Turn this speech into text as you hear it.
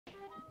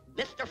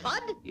Mr.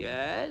 Fudd?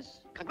 Yes?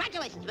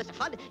 Congratulations, Mr.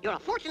 Fudd. You're a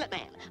fortunate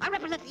man. I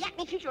represent the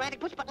ACME Future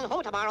Push-Button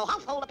Home Tomorrow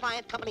Household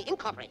Appliance Company,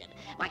 Incorporated.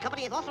 My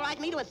company has authorized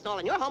me to install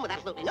in your home with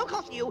absolutely no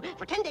cost to you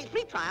for 10 days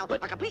free trial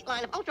our complete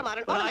line of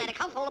ultra-modern automatic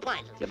household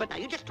appliances. Yeah, now,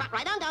 you just trot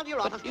right on down to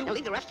your office and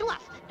leave the rest to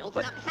us. Don't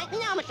forget to thank me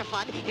now, Mr.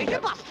 Fudd. Here's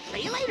your bus.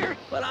 See you later.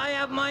 But I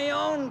have my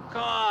own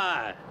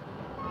car.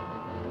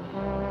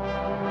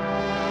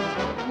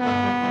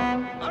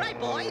 All right,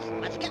 boys.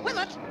 Let's get with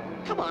it.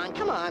 Come on,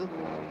 come on.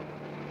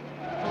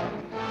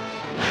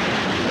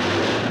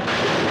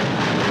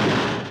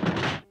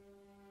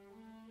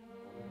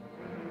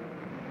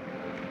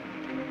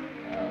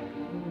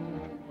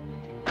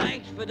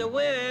 Thanks for the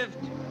lift.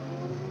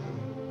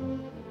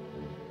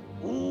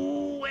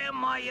 Ooh,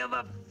 am I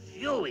ever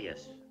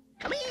furious.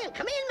 Come in,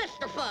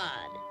 Mr.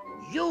 Fudd.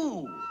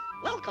 You!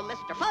 Welcome,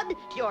 Mr. Fudd,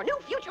 to your new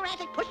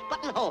Futuratic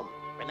push-button home.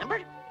 Remember?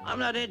 I'm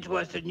not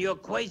interested in your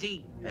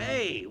crazy...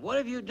 Hey, what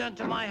have you done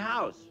to my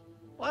house?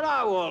 What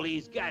are all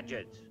these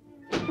gadgets?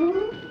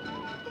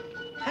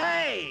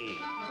 Hey,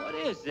 what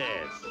is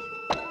this?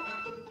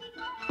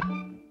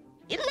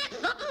 Isn't that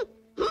something?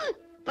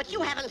 But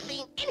you haven't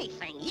seen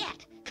anything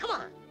yet. Come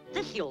on,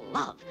 this you'll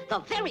love. The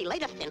very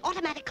latest in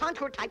automatic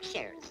contour-type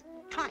chairs.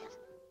 Try it.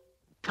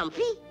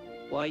 Comfy?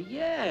 Why,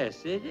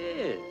 yes, it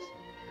is.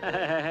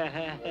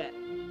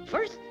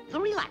 First, the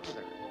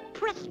relaxer.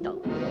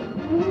 Presto.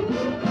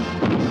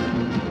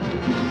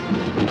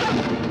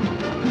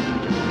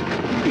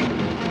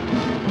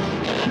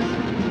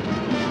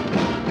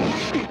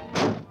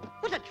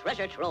 What a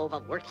treasure trove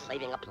of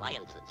work-saving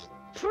appliances.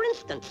 For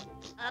instance,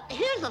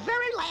 here's the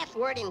very last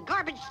word in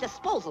garbage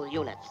disposal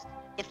units.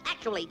 It's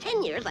actually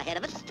 10 years ahead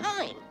of its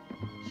time.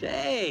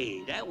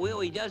 Say, that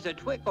really does a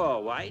trick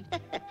all right.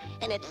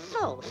 And it's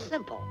so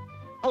simple.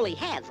 Only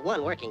has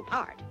one working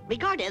part.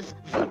 Regard as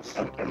this.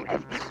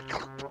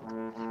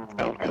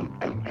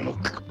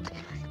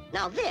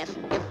 Now this is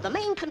the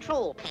main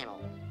control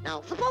panel. Now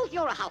suppose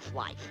you're a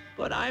housewife.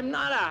 But I'm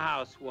not a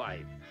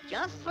housewife.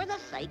 Just for the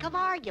sake of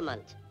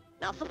argument.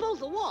 Now suppose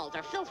the walls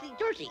are filthy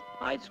dirty.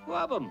 I'd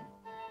scrub them.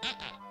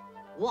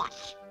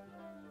 Wash.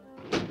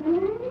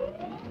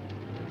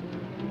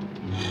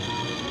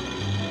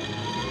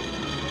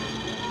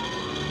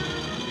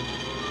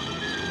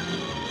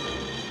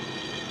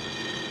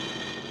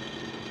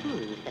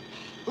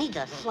 Needs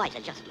a slight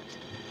adjustment.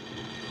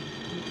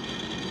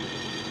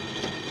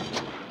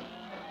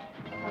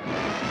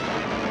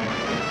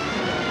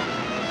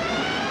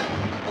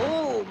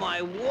 Oh,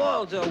 my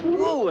walls are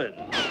ruined.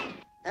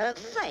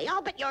 Say,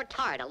 I'll bet you're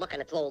tired of looking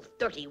at those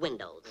dirty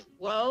windows.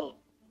 Well,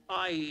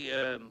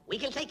 We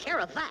can take care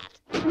of that.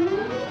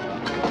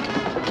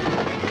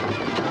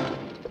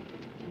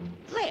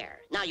 There.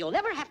 Now you'll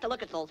never have to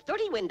look at those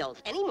dirty windows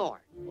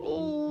anymore.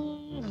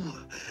 Oh,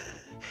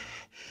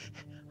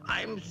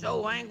 I'm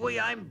so angry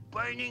I'm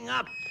burning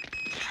up.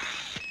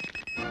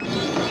 I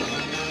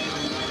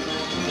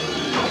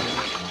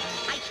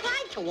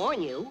tried to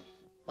warn you.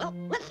 Well,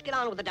 let's get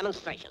on with the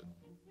demonstration.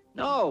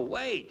 No,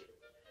 wait.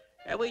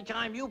 Every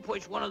time you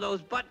push one of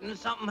those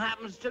buttons, something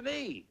happens to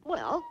me.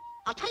 Well,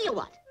 I'll tell you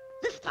what.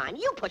 This time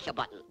you push a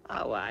button.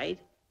 All right.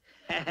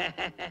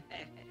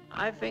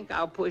 I think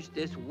I'll push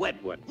this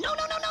wet one. No,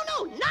 not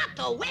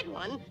the wet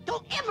one.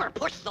 Don't ever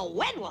push the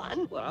wet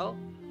one. Well,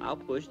 I'll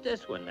push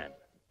this one then.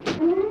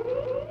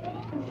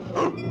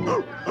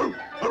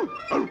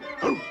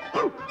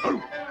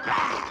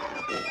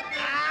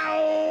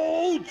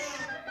 Ouch!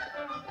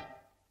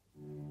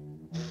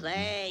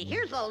 Say,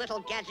 here's a little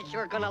gadget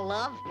you're gonna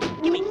love.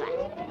 Give me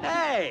that.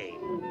 Hey!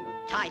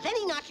 Ties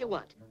any knot you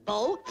want.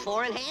 Bow,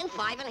 4 in hand,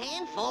 5 in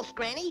hand, false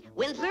granny,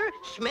 Windsor,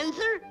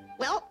 Schminzer.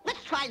 Well,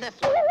 let's try this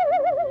one.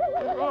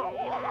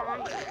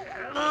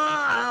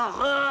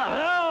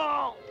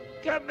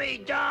 Get me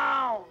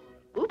down!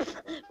 Oops,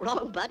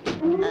 wrong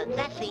button.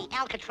 That's the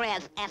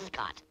Alcatraz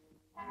ascot.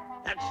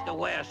 That's the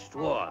last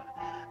straw.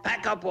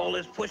 Pack up all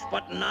this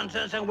push-button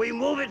nonsense and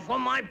remove it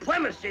from my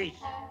premises.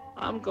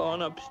 I'm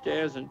going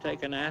upstairs and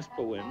taking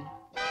aspirin.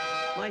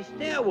 My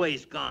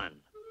stairway's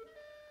gone.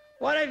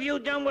 What have you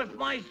done with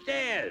my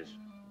stairs?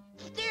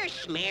 Stair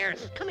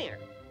schmears, come here.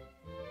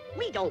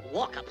 We don't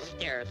walk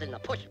upstairs in the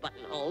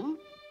push-button home.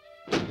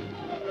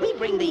 We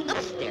bring the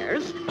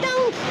upstairs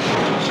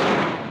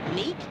downstairs.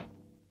 Neat?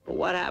 But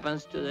what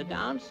happens to the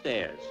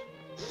downstairs?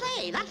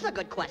 Say, that's a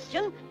good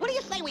question. What do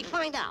you say we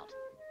find out?